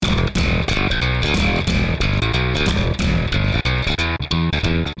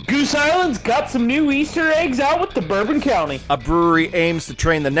got some new Easter eggs out with the Bourbon County. A brewery aims to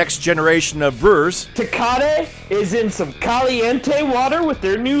train the next generation of brewers. Tecate is in some caliente water with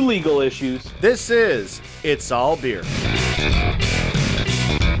their new legal issues. This is It's All Beer.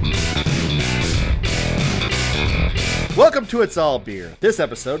 Welcome to It's All Beer. This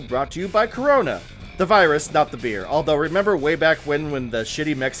episode brought to you by Corona. The virus, not the beer. Although, remember way back when the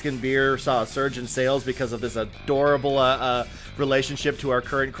shitty Mexican beer saw a surge in sales because of this adorable relationship to our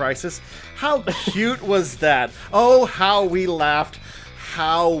current crisis? How cute was that? Oh, how we laughed.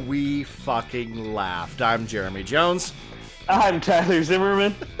 How we fucking laughed. I'm Jeremy Jones. I'm Tyler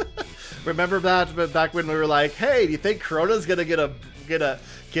Zimmerman. Remember that back when we were like, hey, do you think Corona's gonna get a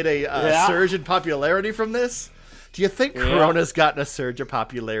surge in popularity from this? Do you think Corona's gotten a surge of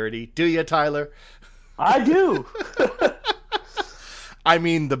popularity? Do you, Tyler? I do. I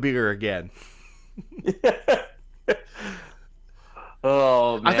mean the beer again.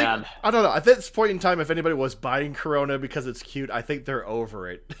 Oh, man. I don't know. At this point in time, if anybody was buying Corona because it's cute, I think they're over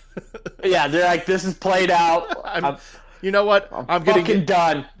it. Yeah, they're like, this is played out. You know what? I'm getting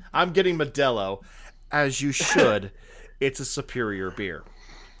done. I'm getting Modelo, as you should. It's a superior beer.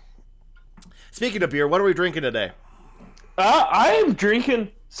 Speaking of beer, what are we drinking today? I am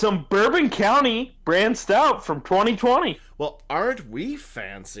drinking some Bourbon County brand stout from 2020. Well, aren't we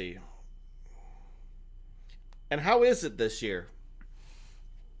fancy? And how is it this year?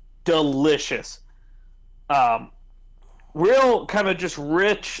 Delicious. Real kind of just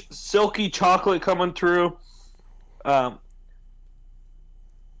rich, silky chocolate coming through. Good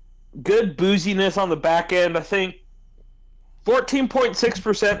booziness on the back end. I think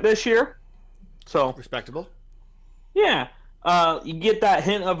 14.6% this year. So respectable. Yeah. You get that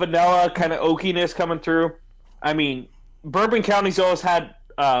hint of vanilla, kind of oakiness coming through. I mean, Bourbon County's always had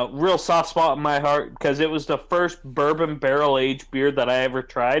a real soft spot in my heart because it was the first bourbon barrel-aged beer that I ever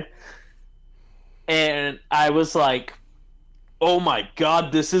tried. And I was like, oh my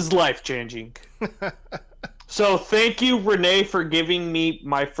God, this is life-changing. So thank you, Renee, for giving me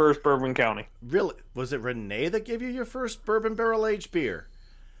my first Bourbon County. Really? Was it Renee that gave you your first bourbon barrel-aged beer?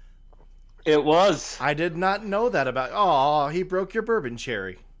 It was. I did not know that about... Aw, he broke your bourbon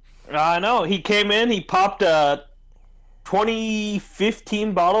cherry. I know. He came in, he popped a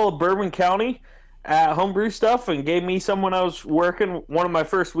 2015 bottle of Bourbon County at Homebrew Stuff and gave me some when I was working one of my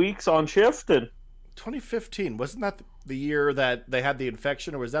first weeks on shift. And 2015, wasn't that the year that they had the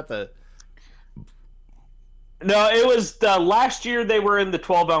infection, or was that the... No, it was the last year they were in the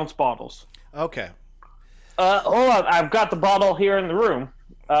 12-ounce bottles. Okay. Hold on. I've got the bottle here in the room.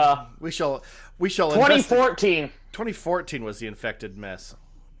 We shall 2014. 2014 was the infected mess.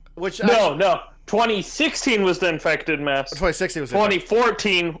 Which No. 2016 was the infected mess. 2016 was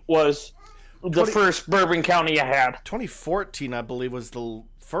 2014 was the first Bourbon County I had. 2014, I believe, was the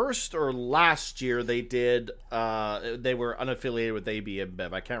first or last year they did. They were unaffiliated with AB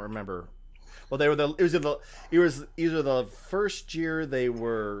InBev. I can't remember. Well, they were it was either the first year they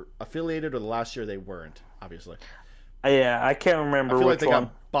were affiliated or the last year they weren't. Obviously. Yeah, I can't remember I feel which like they one.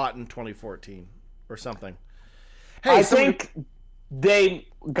 got bought in 2014 or something. Hey, I think they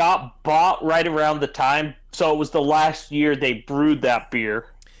got bought right around the time, so it was the last year they brewed that beer.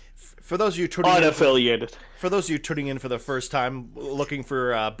 For those of you tuning unaffiliated. For those of you tuning in for the first time, looking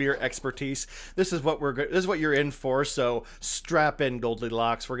for beer expertise, this is what you're in for. So strap in,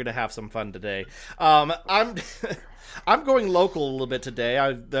 Goldilocks. We're gonna have some fun today. I'm I'm going local a little bit today.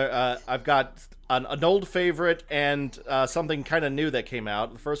 I've got an old favorite and something kind of new that came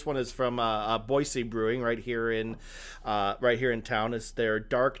out. The first one is from Boise Brewing right here in town. It's their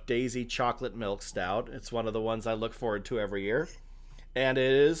Dark Daisy Chocolate Milk Stout. It's one of the ones I look forward to every year, and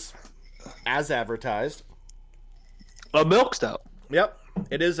it is as advertised. A milk stout. Yep,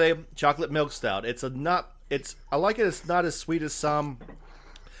 it is a chocolate milk stout. I like it. It's not as sweet as some.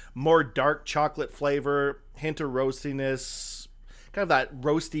 More dark chocolate flavor, hint of roastiness, kind of that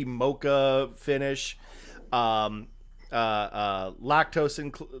roasty mocha finish. Lactose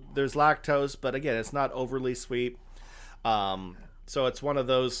there's lactose, but again, it's not overly sweet. So it's one of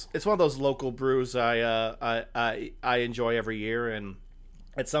those local brews I enjoy every year. And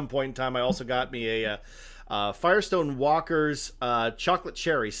at some point in time, I also got me a Firestone Walker's chocolate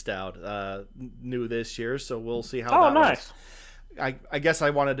cherry stout, new this year. So we'll see how. Oh, that nice. works. I guess I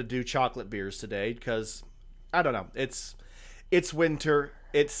wanted to do chocolate beers today because I don't know. It's winter.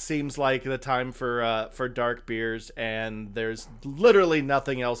 It seems like the time for dark beers, and there's literally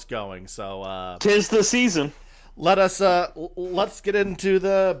nothing else going. So 'tis the season. Let's get into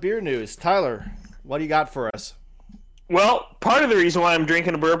the beer news. Tyler, what do you got for us? Well, part of the reason why I'm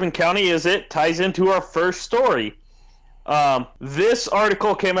drinking a Bourbon County is it ties into our first story. This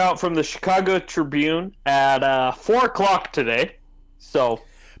article came out from the Chicago Tribune at 4 o'clock today. So,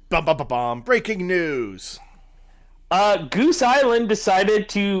 Bum bum bum bum. Breaking news. Goose Island decided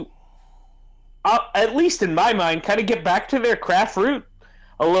to, at least in my mind, kind of get back to their craft root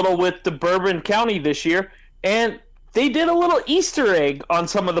a little with the Bourbon County this year, and they did a little Easter egg on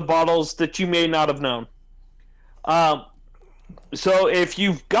some of the bottles that you may not have known. Um, so if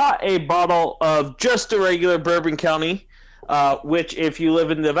you've got a bottle of just a regular Bourbon County, which if you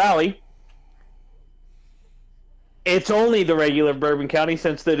live in the Valley, it's only the regular Bourbon County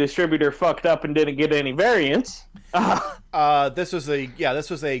since the distributor fucked up and didn't get any variants. This was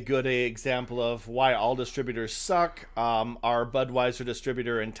a good example of why all distributors suck. Our Budweiser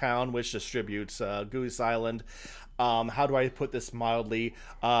distributor in town, which distributes Goose Island, how do I put this mildly?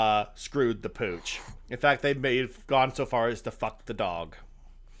 Screwed the pooch. In fact, they've gone so far as to fuck the dog.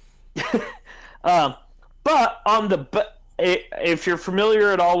 But if you're familiar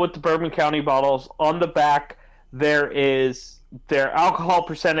at all with the Bourbon County bottles, on the back there is their alcohol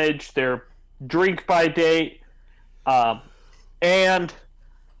percentage, their drink by date, and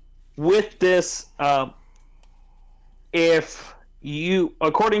with this, if you,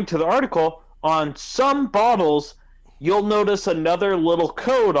 according to the article, on some bottles, you'll notice another little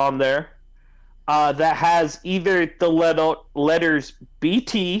code on there that has either the letters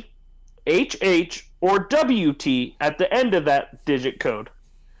BT, HH, or WT at the end of that digit code.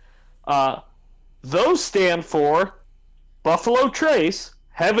 Those stand for Buffalo Trace,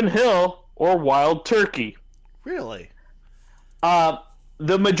 Heaven Hill, or Wild Turkey. Really? The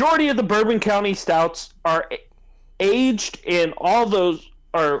majority of the Bourbon County stouts are aged in all those,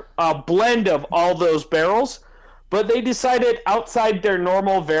 or a blend of all those barrels, but they decided outside their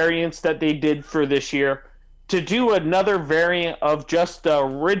normal variants that they did for this year to do another variant of just the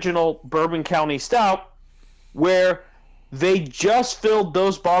original Bourbon County stout where they just filled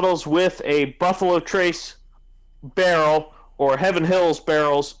those bottles with a Buffalo Trace barrel or Heaven Hills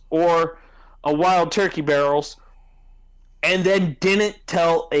barrels or a Wild Turkey barrels and then didn't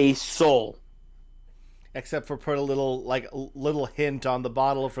tell a soul. Except for put a little hint on the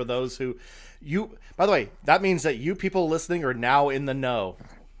bottle for those who you. By the way, that means that you people listening are now in the know.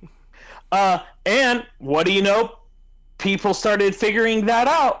 And what do you know? People started figuring that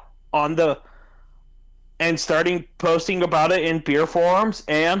out and starting posting about it in beer forums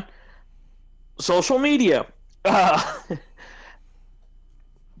and social media.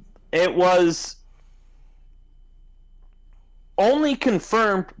 It was only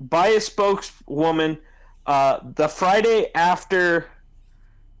confirmed by a spokeswoman the Friday after.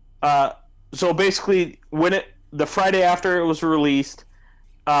 So basically, the Friday after it was released,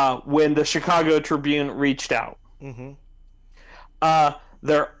 when the Chicago Tribune reached out. Mm-hmm.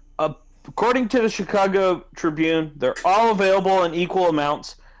 They're according to the Chicago Tribune, they're all available in equal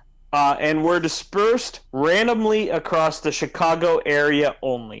amounts, and were dispersed randomly across the Chicago area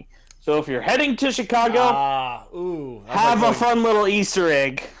only. So if you're heading to Chicago, have a fun little Easter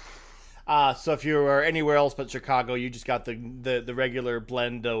egg. So if you were anywhere else but Chicago, you just got the regular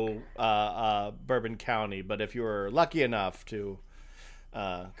Blendo Bourbon County. But if you were lucky enough to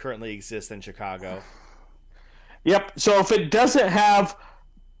currently exist in Chicago. Yep. So if it doesn't have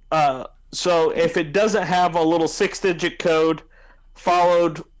a little 6-digit code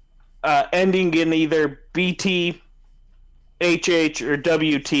followed ending in either BT, HH, or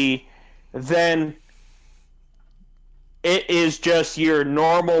WT, then it is just your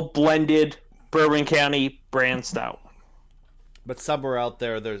normal blended Bourbon County brand stout. But somewhere out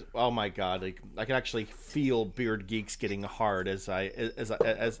there, there's oh my god, I can actually feel Beard Geeks getting hard as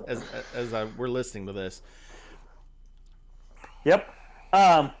we're listening to this. Yep.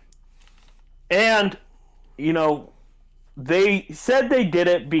 And they said they did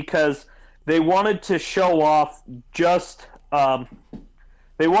it because they wanted to show off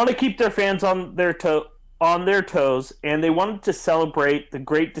they want to keep their fans on their toes, and they wanted to celebrate the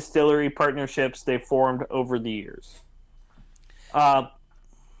great distillery partnerships they formed over the years.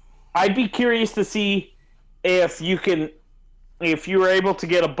 I'd be curious to see if you were able to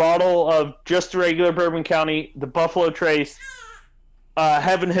get a bottle of just regular Bourbon County, the Buffalo Trace,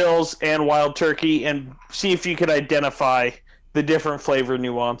 Heaven Hills, and Wild Turkey, and see if you could identify the different flavor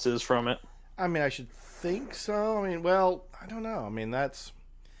nuances from it. I mean, I should think so. I mean, well, I don't know. I mean,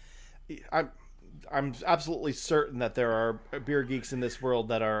 I'm absolutely certain that there are beer geeks in this world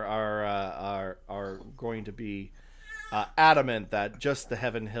that are going to be adamant that just the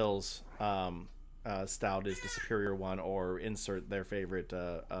Heaven Hills stout is the superior one, or insert their favorite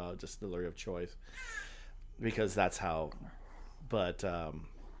distillery of choice, because that's how. But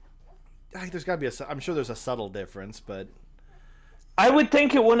there's got to be I'm sure there's a subtle difference, but I would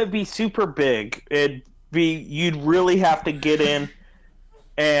think it wouldn't be super big. It'd be you'd really have to get in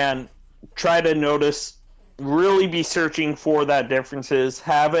and try to notice, really be searching for that differences,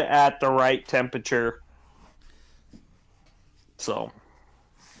 have it at the right temperature. So,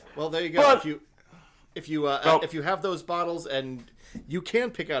 well, there you go. but oh, if you have those bottles and you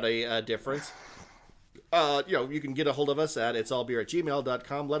can pick out a difference, you can get a hold of us at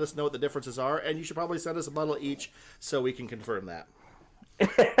itsallbeer@gmail.com. Let us know what the differences are, and you should probably send us a bottle each so we can confirm that.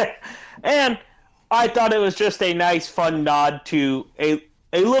 and I thought it was just a nice, fun nod to a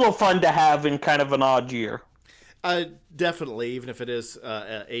little fun to have in kind of an odd year. Definitely, even if it is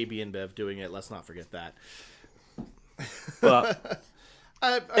AB and Bev doing it, let's not forget that. But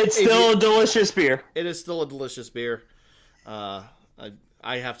it's still a delicious beer. It is still a delicious beer. I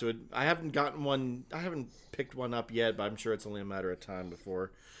have to. I haven't gotten one. I haven't picked one up yet, but I'm sure it's only a matter of time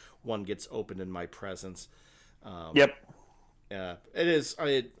before one gets opened in my presence. Yep. Yeah, it is.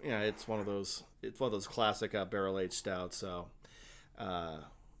 It's one of those. It's one of those classic barrel aged stouts. So, I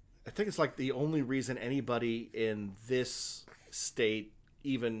think it's like the only reason anybody in this state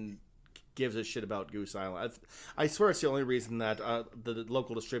even gives a shit about Goose Island. I swear it's the only reason that the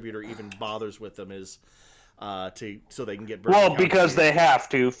local distributor even bothers with them is so they can get Well, because they have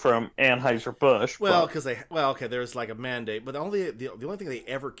to from Anheuser-Busch. Well, because okay, there's like a mandate, but the only thing they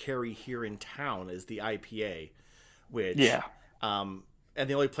ever carry here in town is the IPA, which and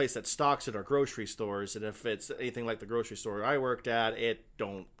the only place that stocks it are grocery stores, and if it's anything like the grocery store I worked at, it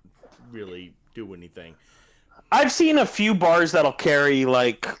don't really do anything. I've seen a few bars that'll carry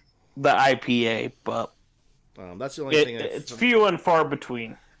like the IPA, but that's the only thing. It's few and far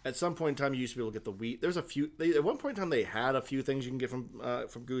between. At some point in time, you used to be able to get the wheat. There's a few. At one point in time, they had a few things you can get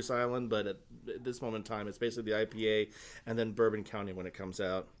from Goose Island, but at this moment in time, it's basically the IPA and then Bourbon County when it comes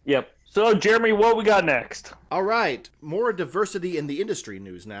out. Yep. So, Jeremy, what we got next? All right, more diversity in the industry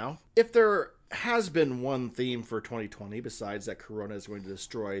news now. If there has been one theme for 2020 besides that Corona is going to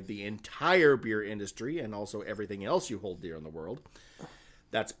destroy the entire beer industry and also everything else you hold dear in the world,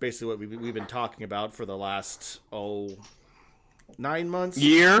 that's basically what we've been talking about for the last 9 months.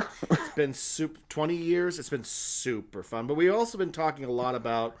 Year. It's been 20 years. It's been super fun. But we've also been talking a lot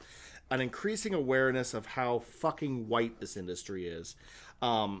about an increasing awareness of how fucking white this industry is.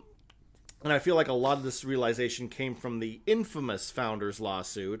 And I feel like a lot of this realization came from the infamous Founders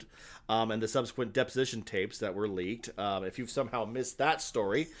lawsuit and the subsequent deposition tapes that were leaked. If you've somehow missed that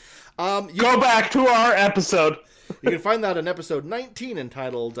story, go back to our episode. You can find that in episode 19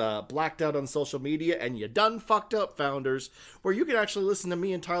 entitled Blacked Out on Social Media and You Done Fucked Up Founders, where you can actually listen to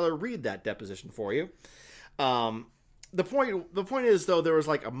me and Tyler read that deposition for you. The point is, though, there was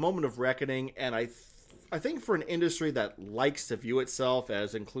like a moment of reckoning, and I think for an industry that likes to view itself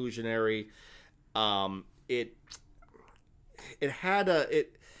as inclusionary, it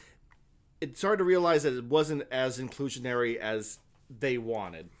started to realize that it wasn't as inclusionary as they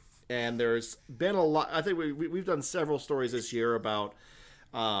wanted. And there's been a lot. I think we've done several stories this year about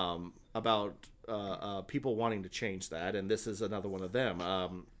people wanting to change that, and this is another one of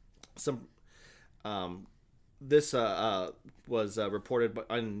them. This was reported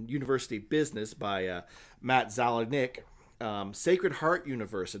on University Business by Matt Zalanick. Sacred Heart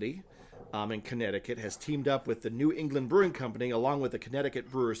University in Connecticut has teamed up with the New England Brewing Company, along with the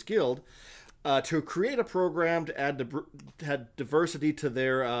Connecticut Brewers Guild, to create a program to add diversity to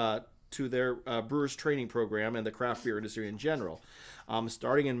their brewers training program and the craft beer industry in general.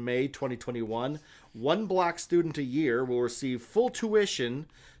 Starting in May 2021, one black student a year will receive full tuition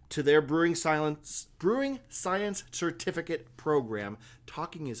to their brewing science certificate program.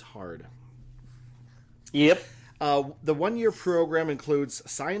 Talking is hard. Yep. The one-year program includes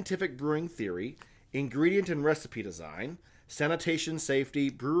scientific brewing theory, ingredient and recipe design, sanitation safety,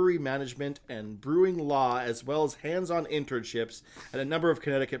 brewery management, and brewing law, as well as hands-on internships at a number of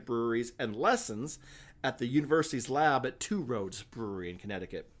Connecticut breweries and lessons at the university's lab at Two Roads Brewery in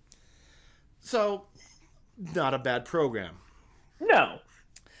Connecticut. So, not a bad program. No.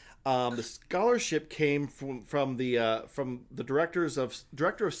 The scholarship came from the director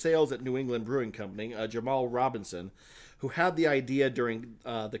of sales at New England Brewing Company, Jamal Robinson, who had the idea during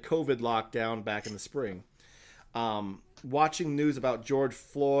the COVID lockdown back in the spring. Watching news about George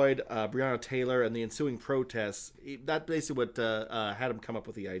Floyd, Breonna Taylor, and the ensuing protests, that basically what had him come up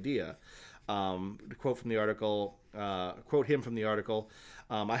with the idea. To quote him from the article,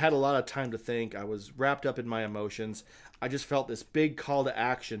 I had a lot of time to think. I was wrapped up in my emotions. I just felt this big call to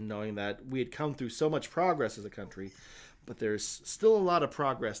action, knowing that we had come through so much progress as a country, but there's still a lot of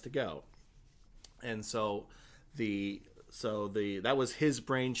progress to go. And so the So that was his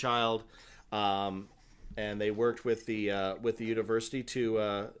brainchild, um, and they worked with the university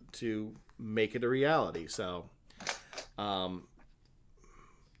to make it a reality. So, um,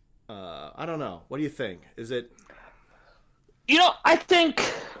 I don't know. What do you think? Is it? I think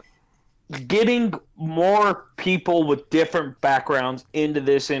getting more people with different backgrounds into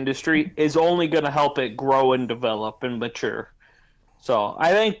this industry is only going to help it grow and develop and mature. So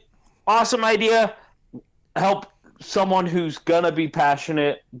I think awesome idea. Help someone who's going to be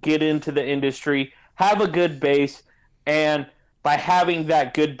passionate get into the industry, have a good base, and by having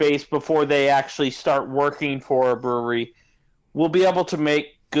that good base before they actually start working for a brewery, we'll be able to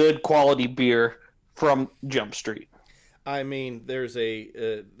make good quality beer from Jump Street. I mean, there's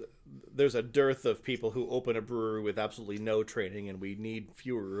a dearth of people who open a brewery with absolutely no training, and we need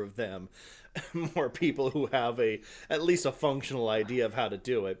fewer of them. More people who have at least a functional idea of how to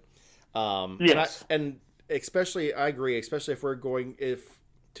do it. Yes. And especially, I agree. Especially if we're going if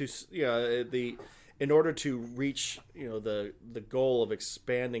to the in order to reach the goal of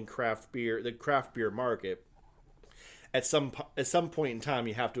expanding the craft beer market. At some point in time,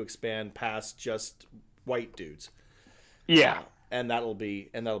 you have to expand past just white dudes. Yeah. And that'll be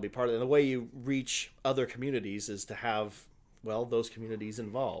part of it. And the way you reach other communities is to have those communities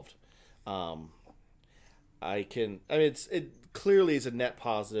involved. Um, it clearly is a net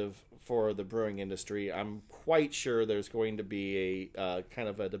positive for the brewing industry. I'm quite sure there's going to be a kind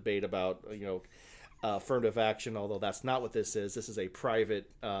of a debate about affirmative action, although that's not what this is. This is a private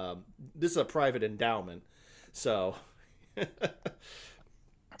endowment, so.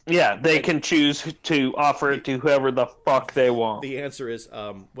 Yeah, they can choose to offer it to whoever the fuck they want. The answer is,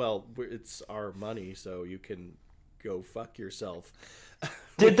 it's our money, so you can go fuck yourself.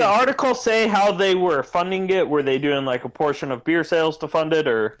 Did the article say how they were funding it? Were they doing like a portion of beer sales to fund it,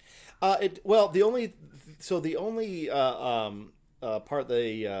 or? The only part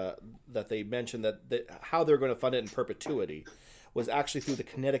that they mentioned that how they're going to fund it in perpetuity was actually through the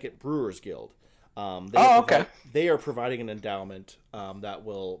Connecticut Brewers Guild. Okay. They are providing an endowment that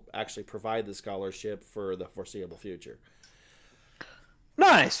will actually provide the scholarship for the foreseeable future.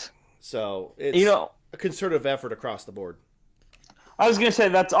 Nice. So it's a concerted effort across the board. I was gonna say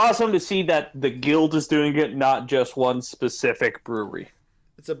that's awesome to see that the guild is doing it, not just one specific brewery.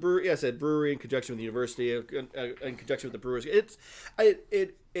 It's a brewery. Yes, a brewery in conjunction with the university, in conjunction with the brewers. It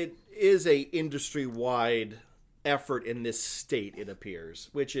is a industry wide effort in this state. It appears,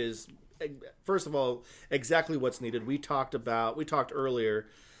 which is. First of all, exactly what's needed. We talked earlier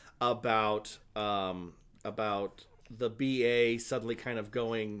about the BA suddenly kind of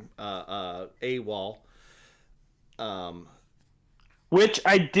going AWOL. Which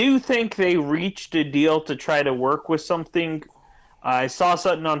I do think they reached a deal to try to work with something. I saw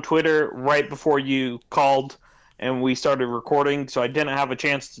something on Twitter right before you called and we started recording, so I didn't have a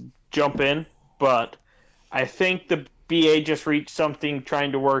chance to jump in, but I think the BA just reached something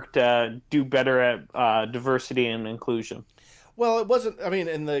trying to work to do better at diversity and inclusion. Well, it wasn't. I mean,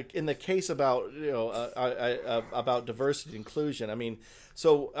 in the case about about diversity and inclusion. I mean,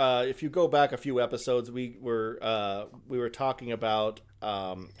 so if you go back a few episodes, we were talking about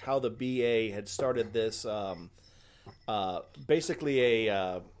how the BA had started this basically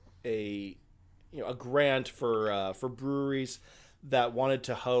a grant for breweries that wanted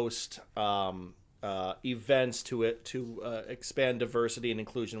to host events to expand diversity and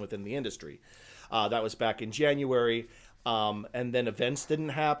inclusion within the industry. That was back in January, and then events didn't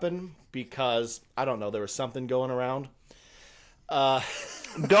happen because I don't know, there was something going around.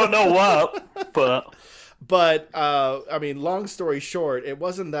 Don't know what, but I mean, long story short, it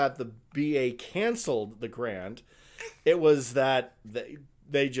wasn't that the BA canceled the grant; it was that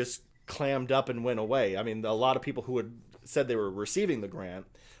they just clammed up and went away. I mean, a lot of people who had said they were receiving the grant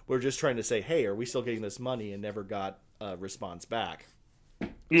were just trying to say, hey, are we still getting this money, and never got a response back.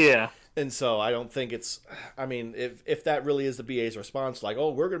 Yeah. And so I don't think I mean, if that really is the BA's response, like,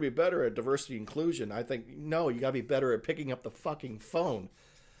 oh, we're going to be better at diversity inclusion, I think, no, you got to be better at picking up the fucking phone.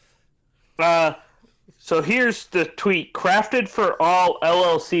 So here's the tweet. Crafted for All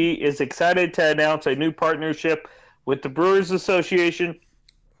LLC is excited to announce a new partnership with the Brewers Association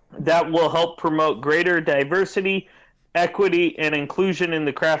that will help promote greater diversity, equity, and inclusion in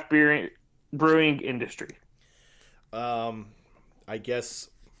the craft beer brewing industry. I guess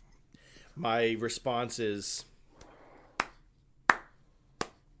my response is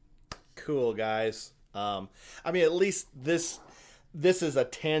cool, guys. I mean, at least this is a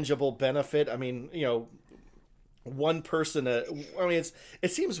tangible benefit. I mean, one person. I mean,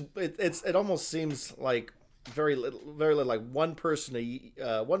 it almost seems like very little, like one person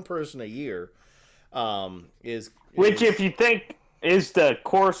a year Which, if you think, is the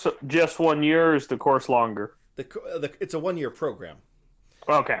course just 1 year, or is the course longer? It's a 1 year program.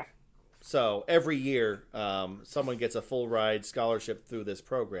 Okay. So every year, someone gets a full ride scholarship through this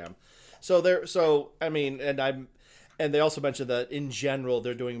program. And they also mentioned that in general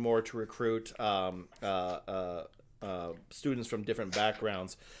they're doing more to recruit students from different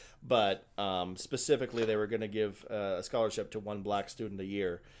backgrounds, but specifically they were going to give a scholarship to one black student a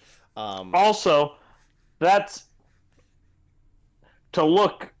year. Also, that's to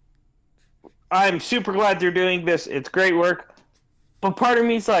look. I'm super glad they're doing this. It's great work, but part of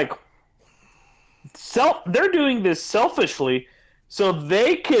me is like, they're doing this selfishly so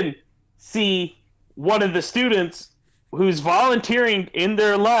they can see one of the students who's volunteering in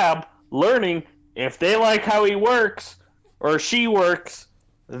their lab learning. If they like how he works or she works,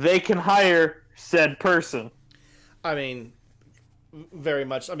 they can hire said person. I mean, very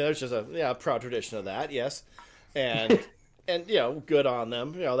much. I mean, there's just a proud tradition of that, yes, and and good on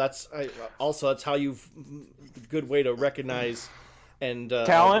them. That's how good way to recognize and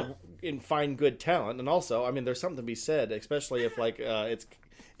talent and find good talent. And also, I mean, there's something to be said, especially if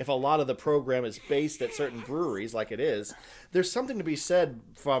if a lot of the program is based at certain breweries, like it is. There's something to be said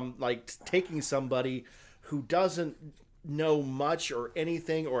from like taking somebody who doesn't know much or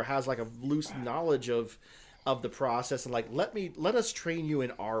anything, or has like a loose knowledge of the process, and like let us train you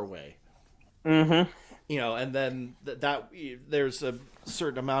in our way. Mm-hmm. And then that there's a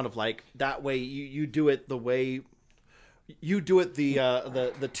certain amount of like that way you do it the way you do it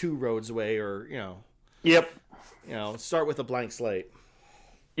the two roads way, or Yep. Start with a blank slate.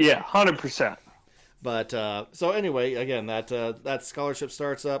 Yeah, 100%. But so anyway, again, that scholarship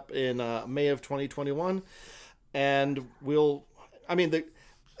starts up in May of 2021, and what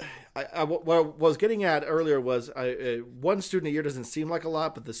I was getting at earlier was one student a year doesn't seem like a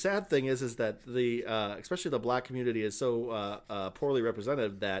lot, but the sad thing is that the especially the black community is so poorly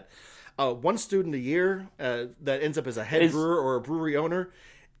represented that one student a year that ends up as a head brewer or a brewery owner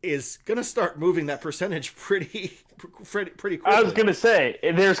is going to start moving that percentage pretty quickly. I was going to say,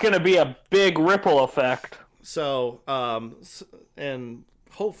 there's going to be a big ripple effect. So, and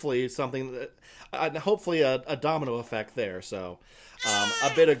hopefully hopefully a domino effect there. So,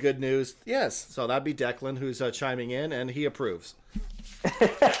 a bit of good news. Yes. So that'd be Declan, who's chiming in, and he approves.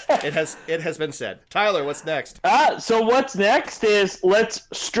 It has been said. Tyler, what's next? So what's next is let's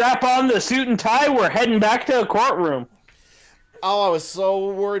strap on the suit and tie. We're heading back to a courtroom. Oh, I was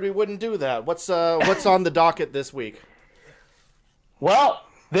so worried we wouldn't do that. What's on the docket this week? Well,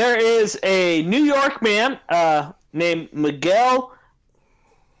 there is a New York man named Miguel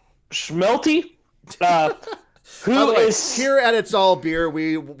Schmelty, who is here at It's All Beer.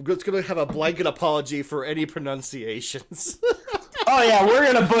 We're going to have a blanket apology for any pronunciations. Oh yeah, we're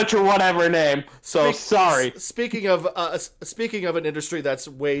gonna butcher whatever name. So sorry. Speaking of an industry that's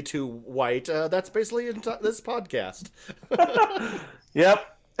way too white, that's basically this podcast.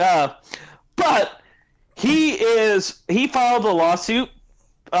 Yep. But he filed a lawsuit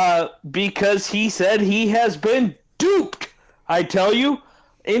because he said he has been duped. I tell you,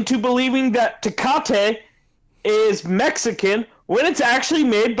 into believing that Tecate is Mexican when it's actually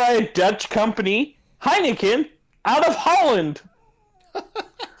made by a Dutch company, Heineken, out of Holland.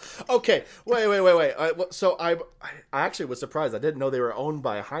 Okay, wait. So I actually was surprised. I didn't know they were owned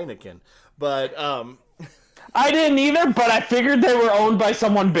by Heineken, but I didn't either. But I figured they were owned by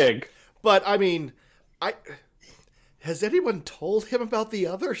someone big. But I mean, has anyone told him about the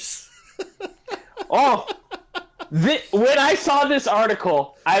others? When I saw this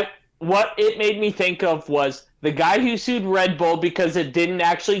article, what it made me think of was the guy who sued Red Bull because it didn't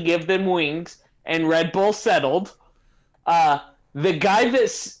actually give them wings, and Red Bull settled. The guy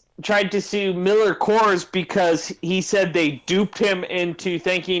that tried to sue Miller Coors because he said they duped him into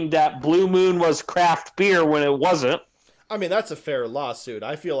thinking that Blue Moon was craft beer when it wasn't. I mean, that's a fair lawsuit.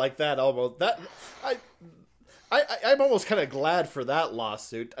 I feel like I'm almost kind of glad for that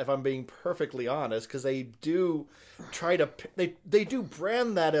lawsuit, if I'm being perfectly honest, because they do try to they do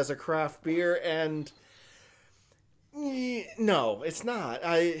brand that as a craft beer, and no, it's not.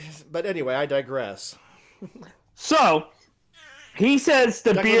 But anyway, I digress. So he says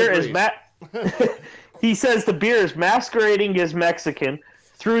the beer is he says the beer is masquerading as Mexican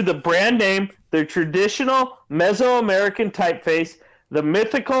through the brand name, the traditional Mesoamerican typeface, the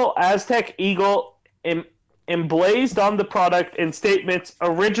mythical Aztec eagle emblazed on the product, and statements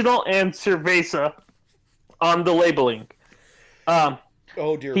 "original" and "cerveza" on the labeling.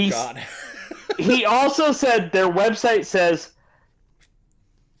 Oh dear God! He also said their website says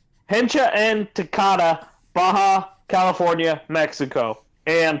Hencha and Tecate, Baja California, Mexico.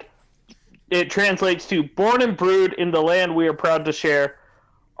 And it translates to "born and brewed in the land we are proud to share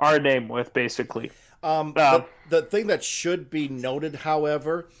our name with," basically. The thing that should be noted,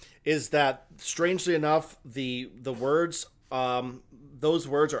 however, is that strangely enough, the words those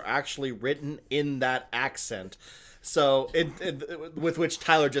words are actually written in that accent. So, with which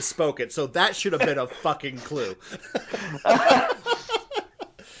Tyler just spoke it. So that should have been a fucking clue.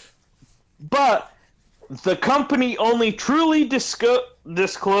 But the company only truly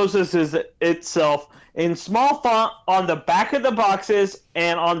discloses itself in small font on the back of the boxes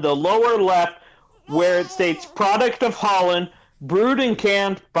and on the lower left, where it states "Product of Holland, brewed and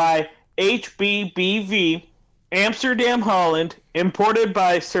canned by HBBV, Amsterdam, Holland, imported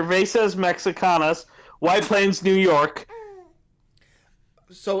by Cervezas Mexicanas, White Plains, New York."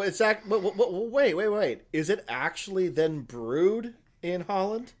 So it's wait. Is it actually then brewed in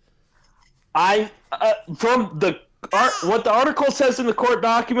Holland? From what the article says in the court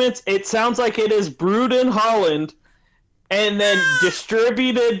documents, it sounds like it is brewed in Holland and then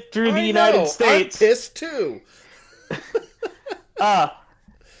distributed through the United States. I'm pissed too.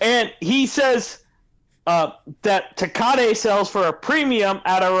 And he says that Tecate sells for a premium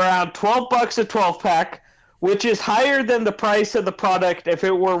at around $12 a 12-pack, which is higher than the price of the product if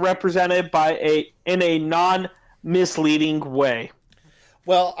it were represented in a non-misleading way.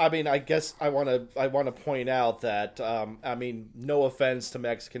 Well, I mean, I guess I want to point out that I mean, no offense to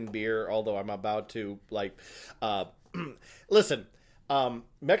Mexican beer, although I'm about to listen.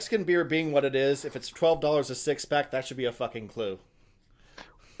 Mexican beer being what it is, if it's $12 a 6-pack, that should be a fucking clue.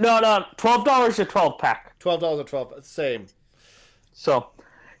 No, $12 a 12-pack. $12 a 12, same. So,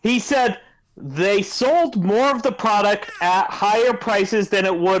 he said they sold more of the product at higher prices than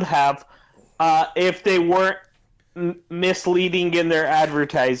it would have if they weren't misleading in their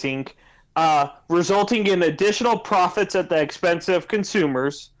advertising, resulting in additional profits at the expense of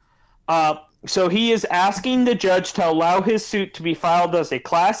consumers. So he is asking the judge to allow his suit to be filed as a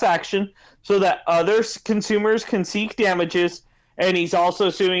class action so that other consumers can seek damages, and he's also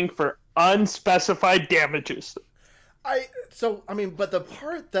suing for unspecified damages. But the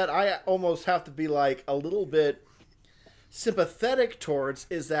part that I almost have to be like a little bit sympathetic towards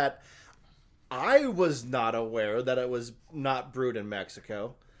is that I was not aware that it was not brewed in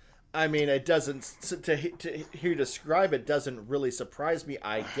Mexico. I mean, it doesn't, to hear you describe it doesn't really surprise me,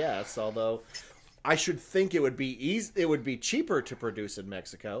 I guess, although I should think it would be cheaper to produce in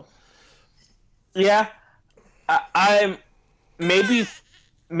Mexico. Yeah. I'm maybe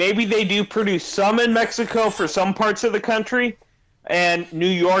they do produce some in Mexico for some parts of the country, and New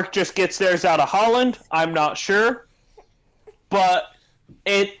York just gets theirs out of Holland. I'm not sure. But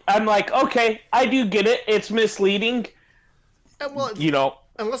I'm like, okay, I do get it. It's misleading. And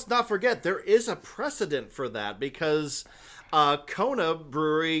and let's not forget, there is a precedent for that because Kona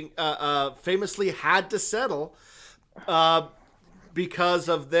Brewery famously had to settle because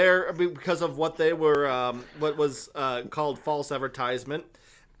of what they were what was called false advertisement,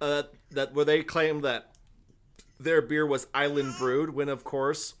 where they claimed that their beer was island brewed when of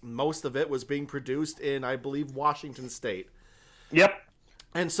course most of it was being produced in, I believe, Washington State. Yep.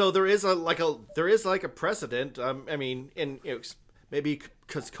 And so there is a precedent. I mean, maybe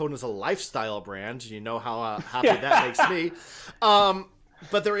because Kona's a lifestyle brand, you know how happy that makes me.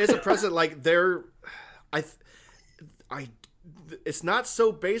 But there is a precedent. Like it's not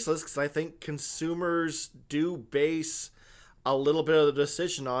so baseless because I think consumers do base a little bit of the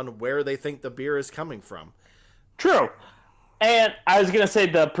decision on where they think the beer is coming from. True. And I was gonna say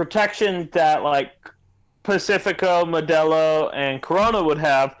the protection that like Pacifico, Modelo, and Corona would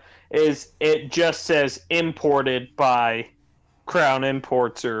have is it just says imported by Crown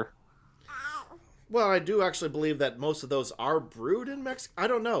Imports or... Well, I do actually believe that most of those are brewed in Mexico. I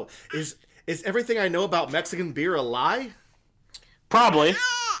don't know. Is everything I know about Mexican beer a lie? Probably.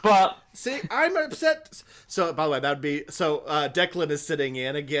 But see, I'm upset. So, by the way, that'd be Declan is sitting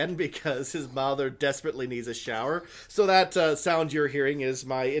in again because his mother desperately needs a shower. So that sound you're hearing is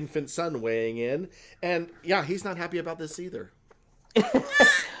my infant son weighing in, and yeah, he's not happy about this either.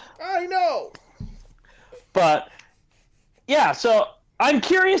 I know. But yeah, so I'm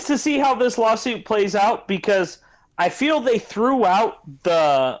curious to see how this lawsuit plays out because I feel they threw out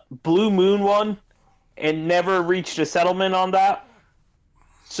the Blue Moon one and never reached a settlement on that.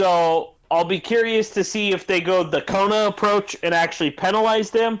 So I'll be curious to see if they go the Kona approach and actually penalize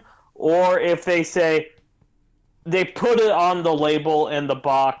them, or if they say they put it on the label and the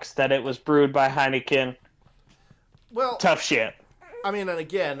box that it was brewed by Heineken. Well, tough shit. I mean, and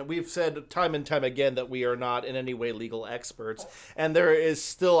again, we've said time and time again that we are not in any way legal experts, and there is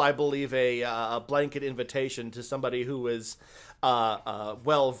still, I believe, a blanket invitation to somebody who is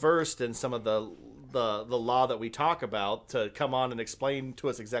well versed in some of the law that we talk about to come on and explain to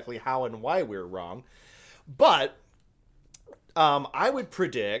us exactly how and why we're wrong. But I would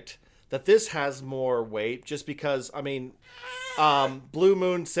predict that this has more weight just because, I mean, Blue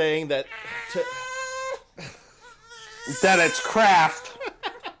Moon saying that that it's craft.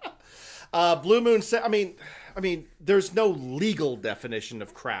 Blue Moon said, I mean, there's no legal definition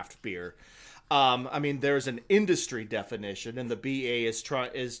of craft beer. I mean, there's an industry definition, and the BA has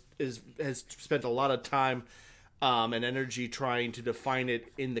spent a lot of time and energy trying to define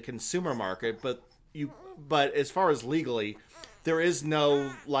it in the consumer market. But as far as legally, there is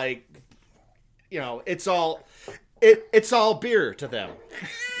no it's all beer to them.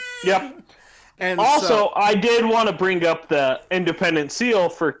 Yep. And also, I did want to bring up the independent seal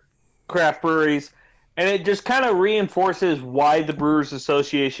for craft breweries, and it just kind of reinforces why the Brewers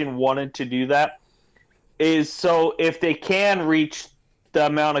Association wanted to do that. Is so if they can reach the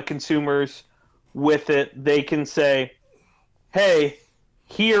amount of consumers with it, they can say, hey,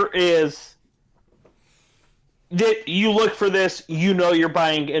 here is... You look for this, you're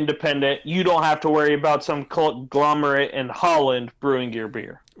buying independent. You don't have to worry about some conglomerate in Holland brewing your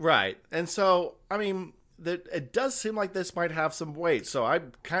beer. Right. And so, I mean, it does seem like this might have some weight. So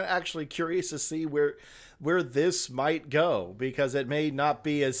I'm kind of actually curious to see where this might go, because it may not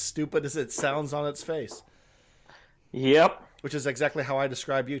be as stupid as it sounds on its face. Yep. Which is exactly how I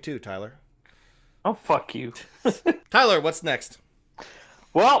describe you too, Tyler. Oh, fuck you. Tyler, what's next?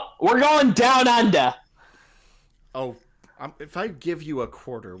 Well, we're going down under. Oh, if I give you a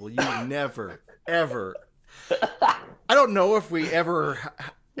quarter, will you never, ever... I don't know if we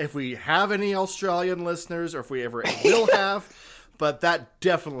have any Australian listeners, or if we ever will have, but that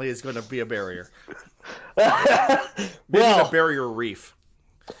definitely is going to be a barrier. Maybe a barrier reef.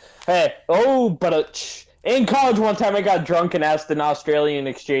 Hey, but in college one time I got drunk and asked an Australian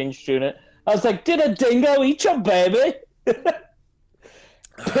exchange student, I was like, did a dingo eat your baby?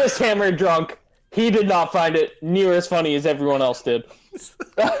 Piss hammered drunk. He did not find it near as funny as everyone else did.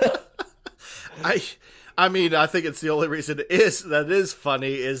 I mean, I think it's the only reason that is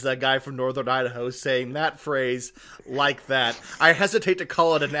funny is that guy from Northern Idaho saying that phrase like that. I hesitate to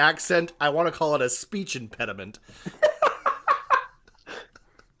call it an accent. I want to call it a speech impediment.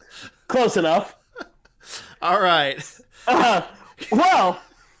 Close enough. All right. Well,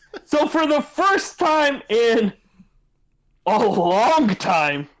 so for the first time in a long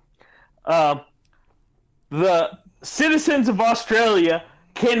time, the citizens of Australia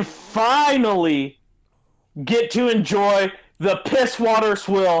can finally get to enjoy the piss water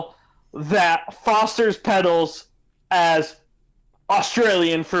swill that Foster's peddles as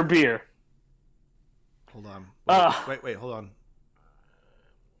Australian for beer. Hold on. Wait, hold on.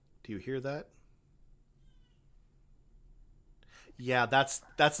 Do you hear that? Yeah, that's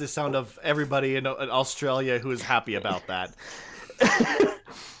the sound of everybody in Australia who is happy about that.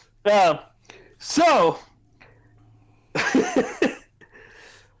 So,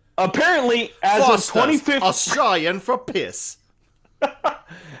 apparently, as of 2015, Australian for piss.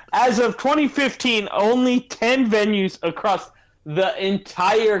 As of 2015, only 10 venues across the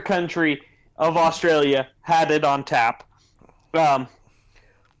entire country of Australia had it on tap.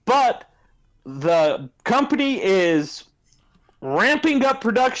 But the company is ramping up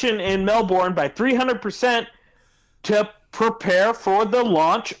production in Melbourne by 300% to prepare for the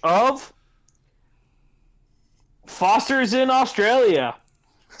launch of Foster's in Australia.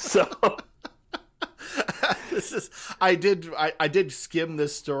 So I did skim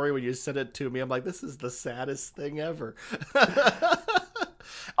this story when you sent it to me. I'm like, this is the saddest thing ever.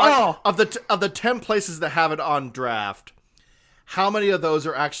 Of the 10 places that have it on draft, how many of those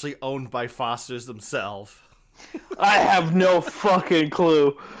are actually owned by Foster's themselves? I have no fucking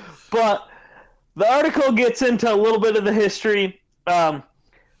clue. But the article gets into a little bit of the history. But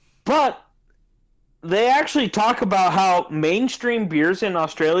they actually talk about how mainstream beers in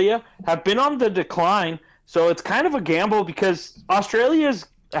Australia have been on the decline. So it's kind of a gamble because Australia is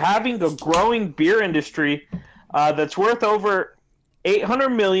having a growing beer industry that's worth over 800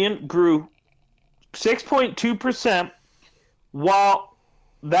 million, grew 6.2%, while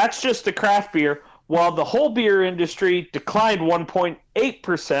that's just the craft beer, while the whole beer industry declined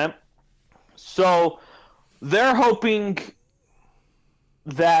 1.8%. So they're hoping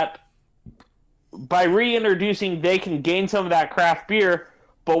that by reintroducing, they can gain some of that craft beer.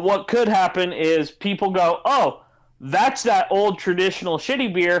 But what could happen is people go, oh, that's that old traditional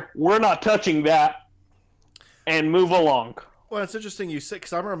shitty beer. We're not touching that, and move along. Well, it's interesting you say,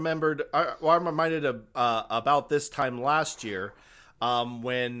 because I'm reminded of about this time last year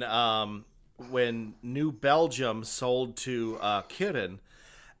when when New Belgium sold to Kirin,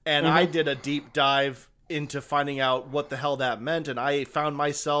 and I Hmm. did a deep dive into finding out what the hell that meant, and I found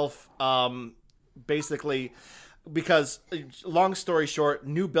myself basically because long story short,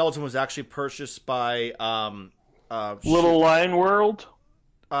 New Belgium was actually purchased by Little shoot Lion World.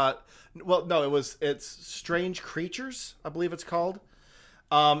 uh well no it's Strange Creatures, I believe it's called,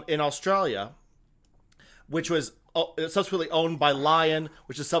 in Australia, which was subsequently owned by Lion,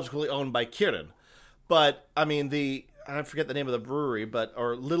 which is subsequently owned by Kirin. But I mean, I forget the name of the brewery, but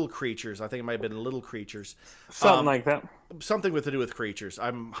or Little Creatures. I think it might have been Little Creatures. Something Um, like that. Something with to do with creatures.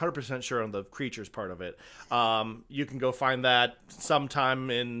 I'm 100% sure on the creatures part of it. You can go find that sometime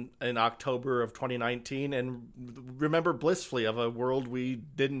in October of 2019, and remember blissfully of a world we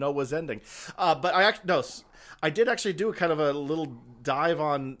didn't know was ending. But I actually no, I did actually do a kind of a little dive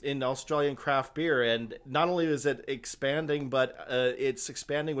on in Australian craft beer, and not only is it expanding, but it's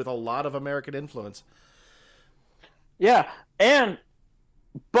expanding with a lot of American influence. Yeah, and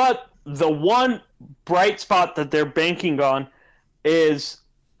but the one bright spot that they're banking on is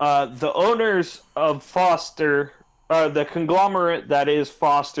the owners of Foster, the conglomerate that is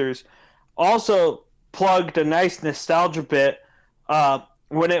Foster's, also plugged a nice nostalgia bit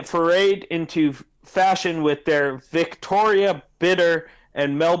when it forayed into fashion with their Victoria Bitter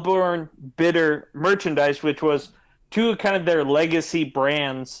and Melbourne Bitter merchandise, which was two kind of their legacy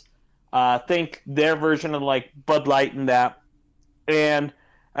brands. Think their version of like Bud Light and that, and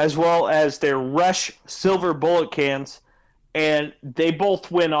as well as their Rush Silver Bullet cans, and they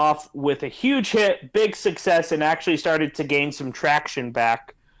both went off with a huge hit, big success, and actually started to gain some traction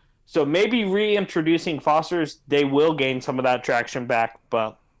back. So maybe reintroducing Foster's, they will gain some of that traction back.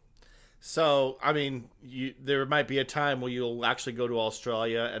 But So, I mean, there might be a time where you'll actually go to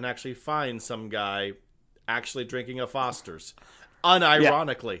Australia and actually find some guy actually drinking a Foster's, yeah,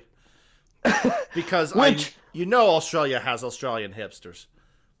 unironically, because which Australia has Australian hipsters.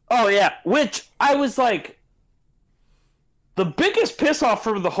 oh yeah, which I was like, the biggest piss off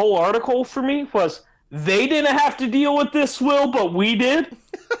from the whole article for me was they didn't have to deal with this swill, but we did.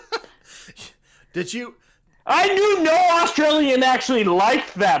 Did you? I knew no Australian actually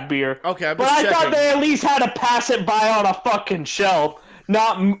liked that beer, Okay, I'm but just I thought checking. they at least had to pass it by on a fucking shelf.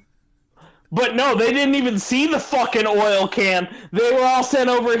 Not, but no, they didn't even see the fucking oil can. They were all sent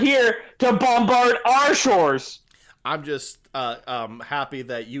over here to bombard our shores. I'm just happy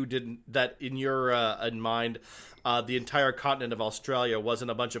that you didn't. That in your in mind, the entire continent of Australia wasn't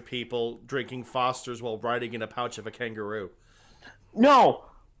a bunch of people drinking Foster's while riding in a pouch of a kangaroo. No,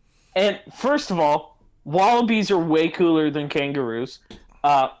 and first of all, wallabies are way cooler than kangaroos.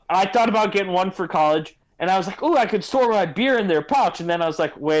 I thought about getting one for college, and I was like, "Oh, I could store my beer in their pouch." And then I was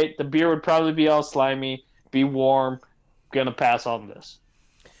like, "Wait, the beer would probably be all slimy, be warm. Gonna pass on this."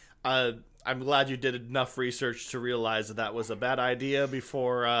 uh, I'm glad you did enough research to realize that that was a bad idea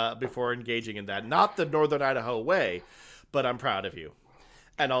before engaging in that. Not the Northern Idaho way, but I'm proud of you.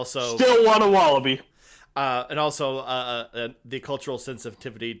 And also, Still want a wallaby. the cultural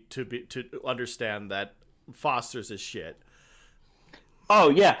sensitivity to understand that Foster's is shit. Oh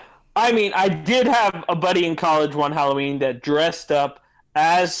yeah, I mean, I did have a buddy in college one Halloween that dressed up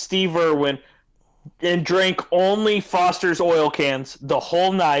as Steve Irwin and drank only Foster's oil cans the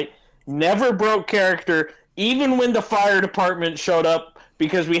whole night. Never broke character, even when the fire department showed up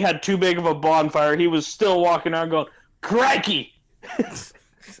because we had too big of a bonfire. He was still walking around going, "Crikey!"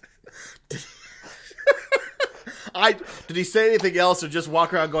 I did he say anything else or just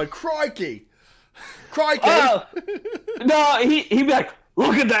walk around going crikey, crikey? Oh no, he'd be like,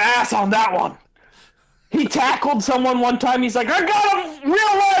 "Look at the ass on that one." He tackled someone one time. He's like, "I got a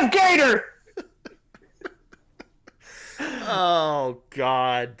real live gator." Oh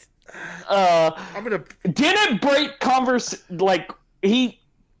God, Uh, I'm gonna. didn't break converse like he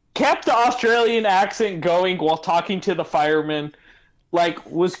kept the Australian accent going while talking to the firemen. Like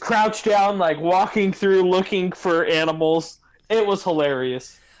was crouched down, like walking through looking for animals. It was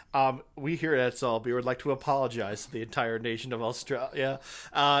hilarious. We here at SLB would like to apologize to the entire nation of Australia,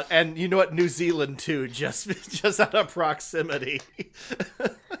 and you know what, New Zealand too, just out of proximity.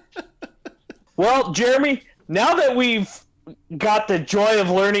 Well, Jeremy, now that we've got the joy of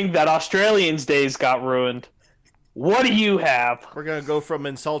learning that Australians' days got ruined, what do you have? We're gonna go from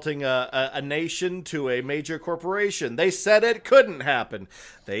insulting a nation to a major corporation. They said it couldn't happen.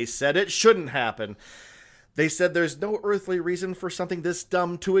 They said it shouldn't happen. They said there's no earthly reason for something this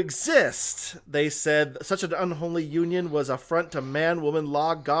dumb to exist. They said such an unholy union was affront to man, woman,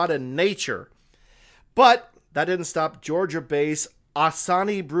 law, God, and nature. But that didn't stop Georgia-based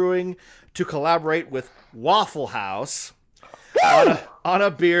Asani Brewing to collaborate with Waffle House on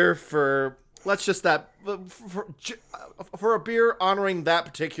a beer for let's just that for a beer honoring that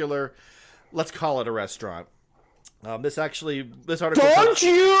particular, let's call it a restaurant. This article. Don't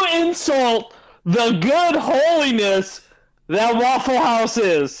you insult the good holiness that Waffle House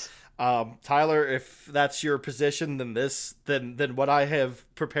is. Tyler, if that's your position, then what I have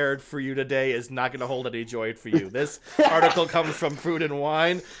prepared for you today is not going to hold any joy for you. This article comes from Food and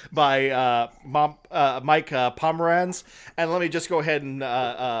Wine by Mike Pomeranz, and let me just go ahead and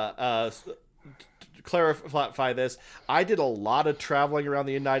clarify this. I did a lot of traveling around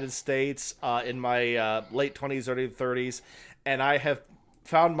the United States in my late 20s, early 30s, and I have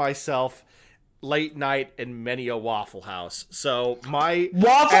found myself late night in many a Waffle House. So my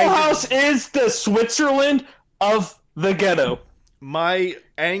Waffle House is the Switzerland of the ghetto. My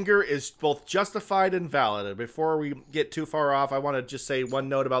anger is both justified and valid. And before we get too far off, I want to just say one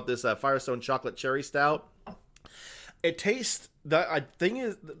note about this Firestone Chocolate Cherry Stout. It tastes, the thing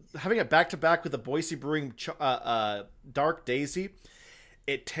is, having it back to back with the Boise Brewing Dark Daisy,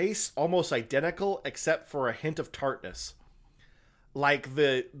 it tastes almost identical except for a hint of tartness. Like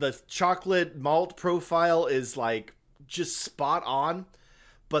the chocolate malt profile is like just spot on,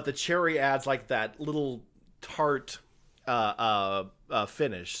 but the cherry adds like that little tart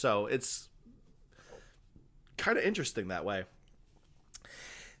finish. So it's kind of interesting that way.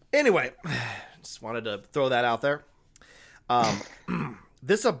 Anyway, just wanted to throw that out there.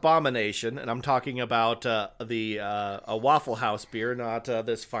 This abomination, and I'm talking about a Waffle House beer, not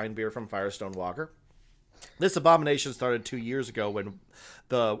this fine beer from Firestone Walker. This abomination started 2 years ago when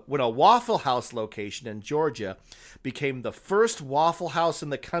a Waffle House location in Georgia became the first Waffle House in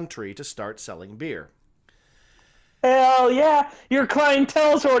the country to start selling beer. Hell yeah! Your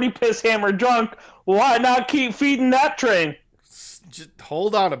clientele's already piss hammered drunk. Why not keep feeding that train? Just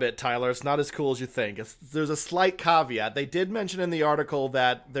hold on a bit, Tyler. It's not as cool as you think. There's a slight caveat. They did mention in the article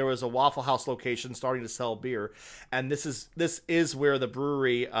that there was a Waffle House location starting to sell beer, and this is where the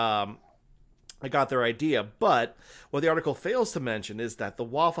brewery got their idea. But what the article fails to mention is that the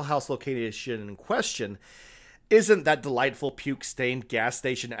Waffle House location in question isn't that delightful puke-stained gas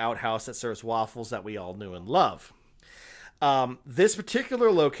station outhouse that serves waffles that we all knew and love. This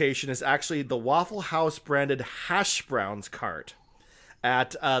particular location is actually the Waffle House branded hash browns cart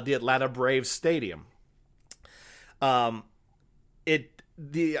at the Atlanta Braves Stadium. This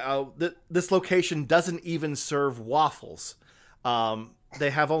location doesn't even serve waffles. They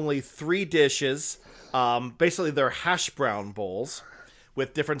have only 3 dishes. Basically, they're hash brown bowls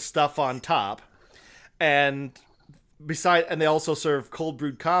with different stuff on top, and they also serve cold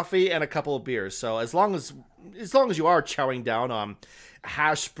brewed coffee and a couple of beers. So as long as you are chowing down on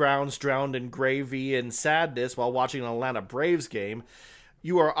hash browns drowned in gravy and sadness while watching an Atlanta Braves game,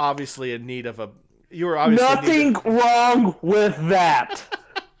 you are obviously in need of a. Nothing wrong with that.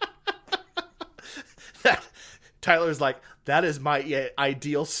 Tyler's like, that is my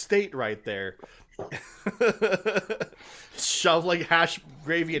ideal state right there. Shoveling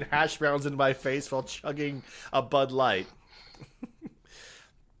gravy and hash browns in my face while chugging a Bud Light.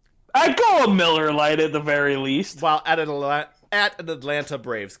 I'd go a Miller Lite at the very least. While at an Atlanta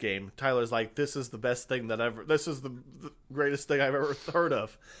Braves game, Tyler's like, this is the best thing this is the greatest thing I've ever heard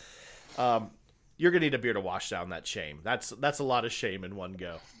of. You're going to need a beer to wash down that shame. That's a lot of shame in one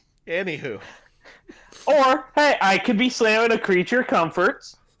go. Anywho. Or, hey, I could be slamming a Creature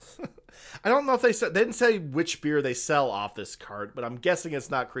Comforts. I don't know if they didn't say which beer they sell off this cart, but I'm guessing it's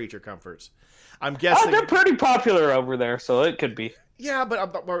not Creature Comforts. I'm guessing they're pretty popular over there, so it could be. Yeah,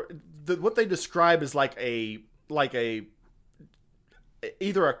 but what they describe is like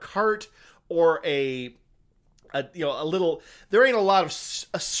either a cart or a little. There ain't a lot of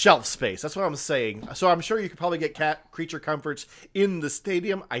shelf space. That's what I'm saying. So I'm sure you could probably get Creature Comforts in the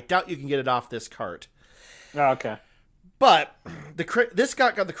stadium. I doubt you can get it off this cart. Oh, okay. But this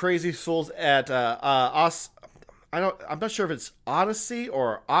got the crazy fools at us. I'm not sure if it's Odyssey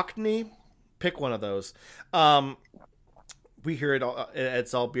or Ocney. Pick one of those. We hear it.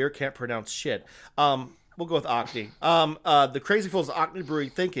 It's all beer. Can't pronounce shit. We'll go with Ocney. The crazy fools at Ocney Brewing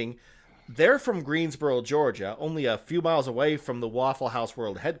thinking they're from Greensboro, Georgia, only a few miles away from the Waffle House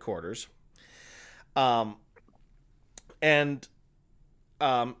World headquarters. And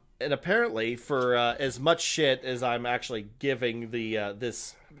apparently, for as much shit as I'm actually giving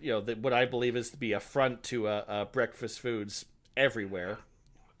what I believe is to be a front to breakfast foods everywhere.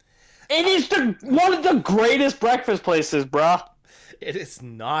 It is one of the greatest breakfast places, bruh. It is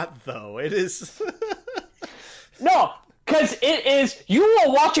not, though. It is. No, because it is. You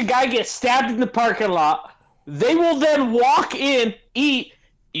will watch a guy get stabbed in the parking lot. They will then walk in, eat.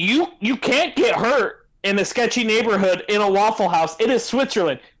 You can't get hurt in a sketchy neighborhood in a Waffle House. It is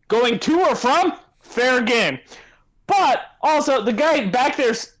Switzerland. Going to or from, fair game. But also, the guy back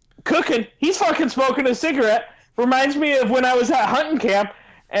there cooking, he's fucking smoking a cigarette. Reminds me of when I was at hunting camp,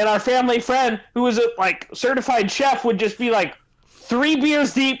 and our family friend, who was a like certified chef, would just be like 3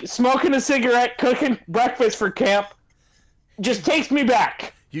 beers deep, smoking a cigarette, cooking breakfast for camp. Just takes me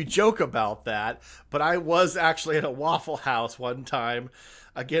back. You joke about that, but I was actually at a Waffle House one time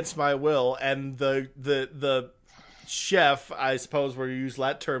against my will, and the chef, I suppose we use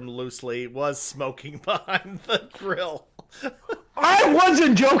that term loosely, was smoking behind the grill. I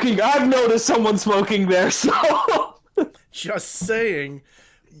wasn't joking. I've noticed someone smoking there, so. Just saying.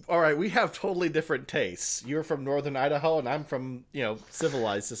 All right, we have totally different tastes. You're from northern Idaho, and I'm from,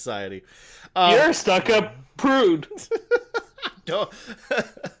 civilized society. You're a stuck-up prude.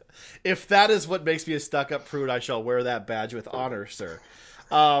 If that is what makes me a stuck-up prude, I shall wear that badge with honor, sir.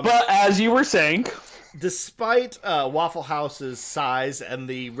 But as you were saying, despite Waffle House's size and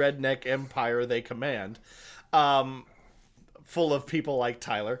the redneck empire they command, full of people like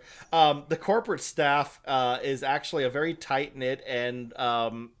Tyler, the corporate staff is actually a very tight-knit and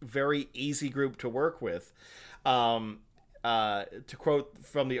very easy group to work with. To quote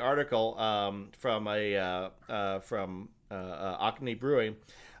from the article from Acme Brewing,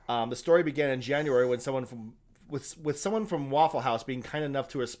 the story began in January when someone from Waffle House being kind enough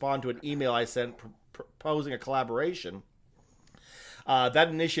to respond to an email I sent proposing a collaboration. That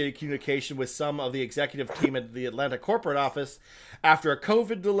initiated communication with some of the executive team at the Atlanta corporate office. After a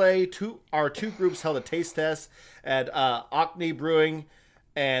COVID delay, our two groups held a taste test at Acme Brewing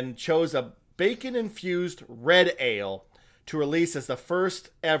and chose a bacon-infused red ale to release as the first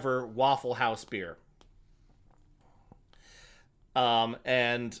ever Waffle House beer. They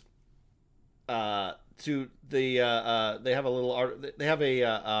have a little they have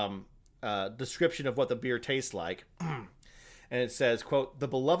a description of what the beer tastes like. And it says, quote, "The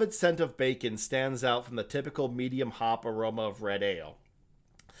beloved scent of bacon stands out from the typical medium hop aroma of red ale.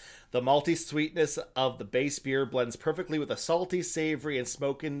 The malty sweetness of the base beer blends perfectly with a salty, savory, and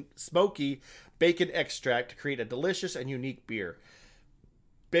smoky bacon extract to create a delicious and unique beer.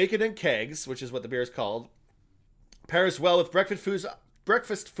 Bacon and kegs, which is what the beer is called, pairs well with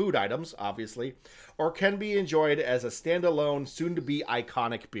breakfast food items, obviously, or can be enjoyed as a standalone, soon-to-be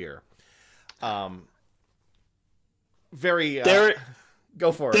iconic beer."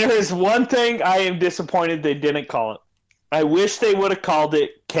 Go for it. There is one thing I am disappointed they didn't call it. I wish they would have called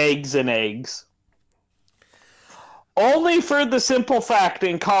it Kegs and Eggs. Only for the simple fact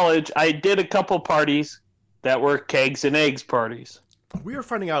in college I did a couple parties that were Kegs and Eggs parties. We are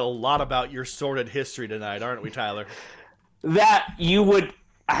finding out a lot about your sordid history tonight, aren't we, Tyler? That you would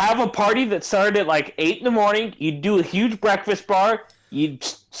have a party that started at like 8 in the morning, you'd do a huge breakfast bar, you'd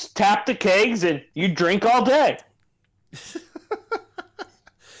tap the kegs, and you'd drink all day.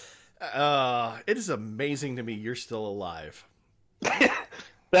 It is amazing to me you're still alive.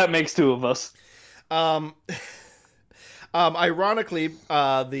 That makes two of us. Ironically,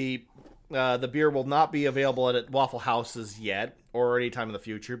 the beer will not be available at Waffle Houses yet or anytime in the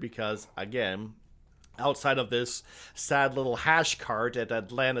future because, again, outside of this sad little hash cart at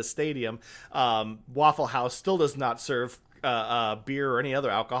Atlanta Stadium, Waffle House still does not serve beer or any other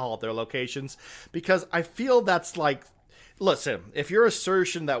alcohol at their locations because I feel that's like, listen, if your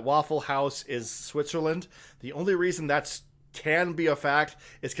assertion that Waffle House is Switzerland, the only reason that can be a fact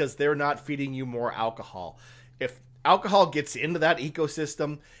is because they're not feeding you more alcohol. If alcohol gets into that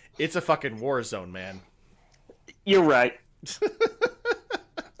ecosystem, it's a fucking war zone, man. You're right.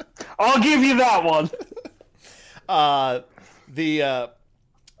 I'll give you that one.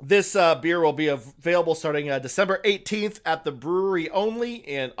 This beer will be available starting December 18th at the brewery only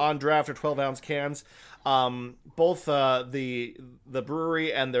and on draft or 12-ounce cans. Both the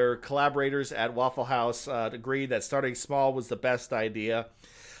brewery and their collaborators at Waffle House agreed that starting small was the best idea.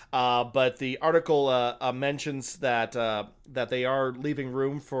 But the article mentions that they are leaving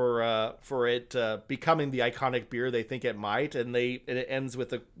room for it becoming the iconic beer they think it might, and it ends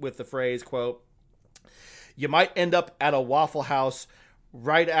with the phrase, quote, "You might end up at a Waffle House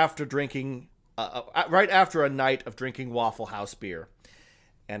right after a night of drinking Waffle House beer.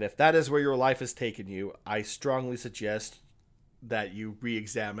 And if that is where your life has taken you, I strongly suggest that you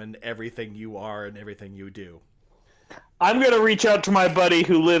re-examine everything you are and everything you do." I'm going to reach out to my buddy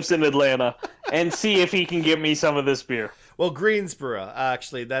who lives in Atlanta and see if he can get me some of this beer. Well, Greensboro,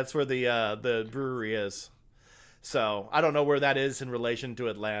 actually, that's where the brewery is. So I don't know where that is in relation to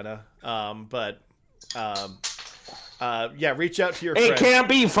Atlanta, but reach out to your friend. It can't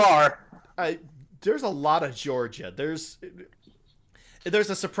be far. There's a lot of Georgia. There's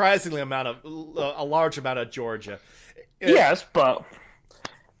a surprisingly a large amount of Georgia. Yes, but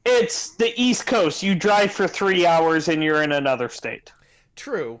It's the East Coast. You drive for 3 hours and you're in another state.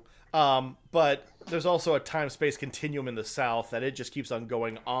 True, but there's also a time-space continuum in the South that it just keeps on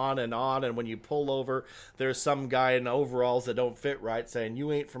going on, and when you pull over, there's some guy in overalls that don't fit right saying,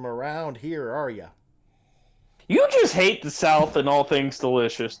 "You ain't from around here, are you?" You just hate the South and all things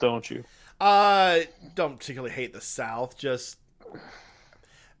delicious, don't you? Don't particularly hate the South, just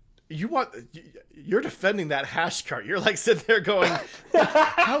you're defending that hash cart. You're like sitting there going,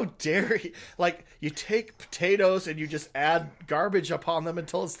 how dare you? Like, you take potatoes and you just add garbage upon them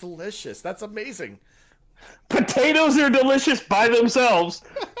until it's delicious. That's amazing. Potatoes are delicious by themselves.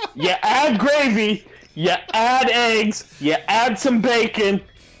 You add gravy, you add eggs, you add some bacon.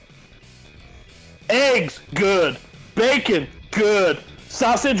 Eggs, good. Bacon, good.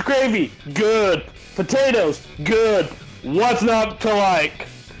 Sausage gravy, good. Potatoes, good. What's not to like?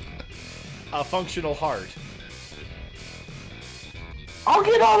 A functional heart. I'll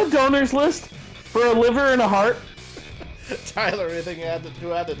get on a donors list for a liver and a heart. Tyler, anything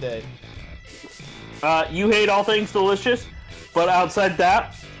to add today? You hate all things delicious, but outside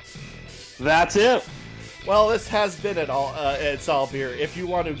that, that's it. Well, this has been It's All Beer. If you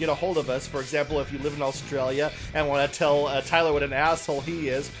want to get a hold of us, for example, if you live in Australia and want to tell Tyler what an asshole he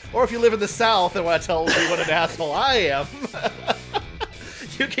is, or if you live in the South and want to tell me what an asshole I am,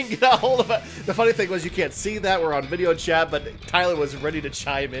 you can get a hold of it. The funny thing was, you can't see that. We're on video chat, but Tyler was ready to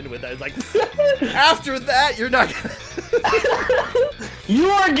chime in with that. He's like, after that, you're not gonna...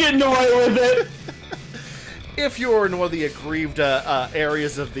 You are getting away with it. If you're in one of the aggrieved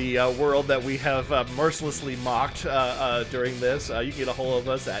areas of the world that we have mercilessly mocked during this, you can get a hold of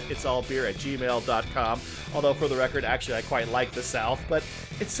us at itsallbeer@gmail.com. Although, for the record, actually, I quite like the South, but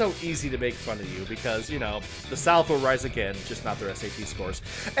it's so easy to make fun of you because, you know, the South will rise again, just not their SAT scores.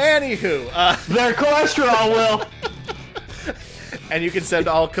 Anywho, their cholesterol will. And you can send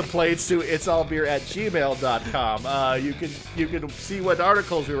all complaints to itsallbeer@gmail.com. You can see what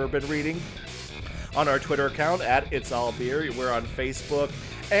articles we've been reading on our Twitter account at It's All Beer. We're on Facebook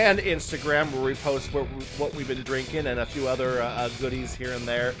and Instagram where we post what we've been drinking and a few other goodies here and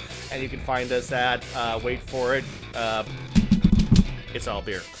there. And you can find us at, wait for it, It's All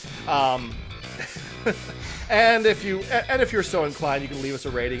Beer. And if you're so inclined, you can leave us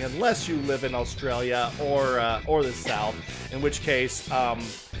a rating, unless you live in Australia or the South, in which case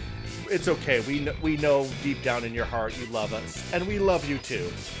it's okay. We know deep down in your heart you love us, and we love you too.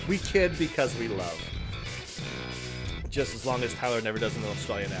 We kid because we love. Just as long as Tyler never does an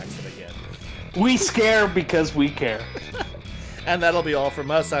Australian accent again. We scare because we care. And that'll be all from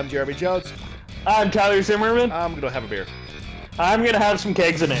us. I'm Jeremy Jones. I'm Tyler Zimmerman. I'm gonna have a beer. I'm gonna have some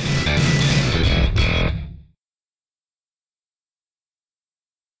kegs in it.